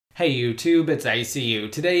Hey YouTube, it's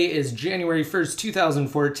ICU. Today is January 1st,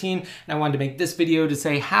 2014, and I wanted to make this video to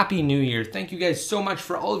say Happy New Year. Thank you guys so much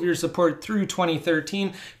for all of your support through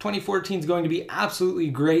 2013. 2014 is going to be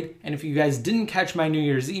absolutely great, and if you guys didn't catch my New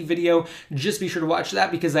Year's Eve video, just be sure to watch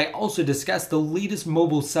that because I also discussed the latest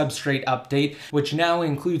mobile substrate update, which now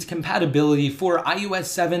includes compatibility for iOS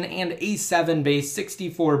 7 and A7 based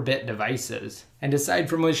 64-bit devices. And aside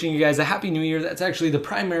from wishing you guys a Happy New Year, that's actually the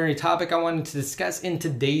primary topic I wanted to discuss in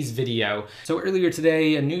today's video. So earlier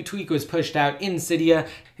today, a new tweak was pushed out in Cydia.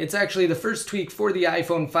 It's actually the first tweak for the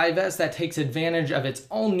iPhone 5S that takes advantage of its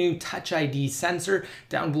all-new Touch ID sensor.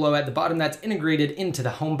 Down below at the bottom, that's integrated into the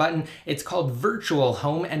home button. It's called Virtual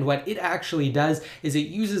Home, and what it actually does is it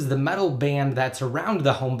uses the metal band that's around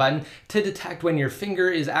the home button to detect when your finger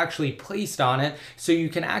is actually placed on it, so you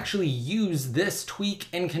can actually use this tweak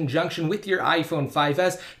in conjunction with your iPhone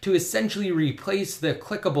 5S to essentially replace the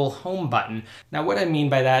clickable home button. Now what I mean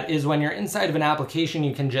by that is when you're inside of an application,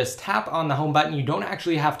 you can just tap on the home button. You don't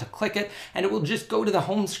actually have to click it, and it will just go to the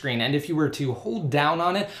home screen. And if you were to hold down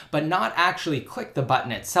on it but not actually click the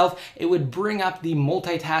button itself, it would bring up the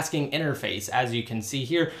multitasking interface. As you can see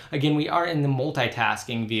here, again, we are in the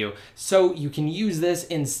multitasking view. So you can use this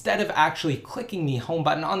instead of actually clicking the home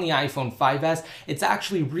button on the iPhone 5S. It's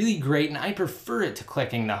actually really great, and I prefer it to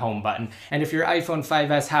clicking the home button. And if your iPhone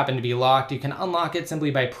 5S happen to be locked, you can unlock it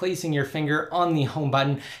simply by placing your finger on the home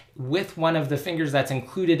button with one of the fingers that's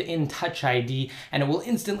included in Touch ID, and it will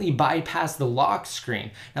instantly bypass the lock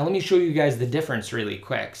screen. Now let me show you guys the difference really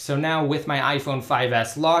quick. So now with my iPhone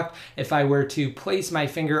 5S locked, if I were to place my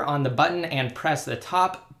finger on the button and press the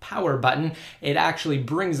top power button, it actually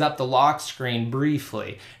brings up the lock screen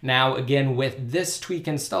briefly. Now again, with this tweak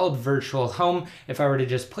installed, Virtual Home, if I were to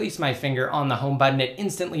just place my finger on the home button, it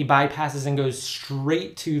instantly bypasses and goes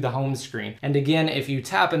straight to the home screen. And again, if you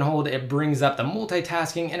tap and hold, it brings up the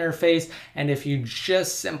multitasking interface, and if you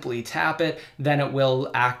just simply tap it, then it will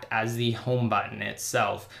act as the home button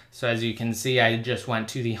itself. So as you can see, I just went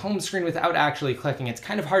to the home screen without actually clicking. It's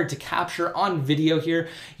kind of hard to capture on video here.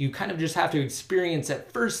 You kind of just have to experience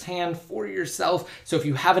it firsthand for yourself. So if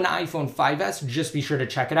you have an iPhone 5S, just be sure to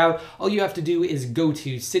check it out. All you have to do is go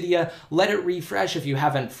to Cydia, let it refresh if you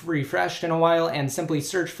haven't refreshed in a while, and simply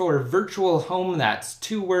search for Virtual Home. That's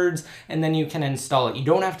 2 words, and then you can install it. You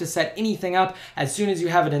don't have to set anything up. As soon as you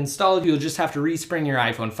have it installed, you'll just have to respring your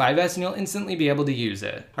iPhone 5S and you'll instantly be able to use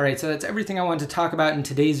it. All right, so that's everything I wanted to talk about in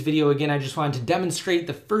today's video. Again, I just wanted to demonstrate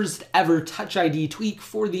the first ever Touch ID tweak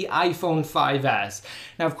for the iPhone 5S.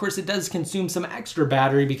 Now, of course, it does consume some extra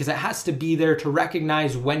battery because it has to be there to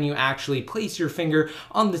recognize when you actually place your finger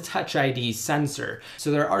on the Touch ID sensor.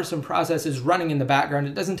 So there are some processes running in the background.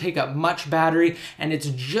 It doesn't take up much battery, and it's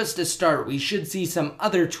just a start. We should see some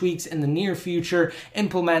other tweaks in the near future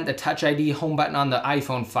implement the Touch ID home button on the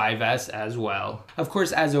iPhone 5S as well. Of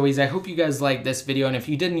course, as always, I hope you guys liked this video, and if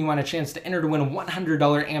you did and you want a chance to enter to win a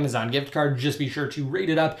 $100 Amazon gift card, just be sure to rate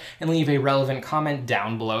it up and leave a relevant comment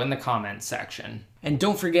down below in the comments section. And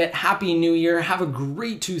don't forget, Happy New Year. Have a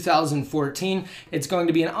great 2014. It's going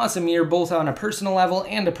to be an awesome year, both on a personal level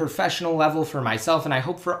and a professional level for myself, and I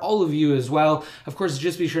hope for all of you as well. Of course,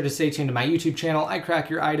 just be sure to stay tuned to my YouTube channel, I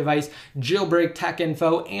Crack Your iDevice, Jailbreak Tech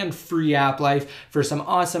Info, and Free App Life for some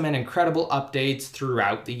awesome and incredible updates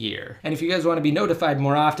throughout the year. And if you guys want to be notified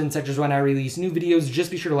more often, such as when I release new videos,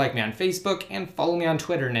 just be sure to like me on Facebook and follow me on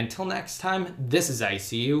Twitter. And until next time, this is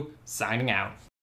ICU, signing out.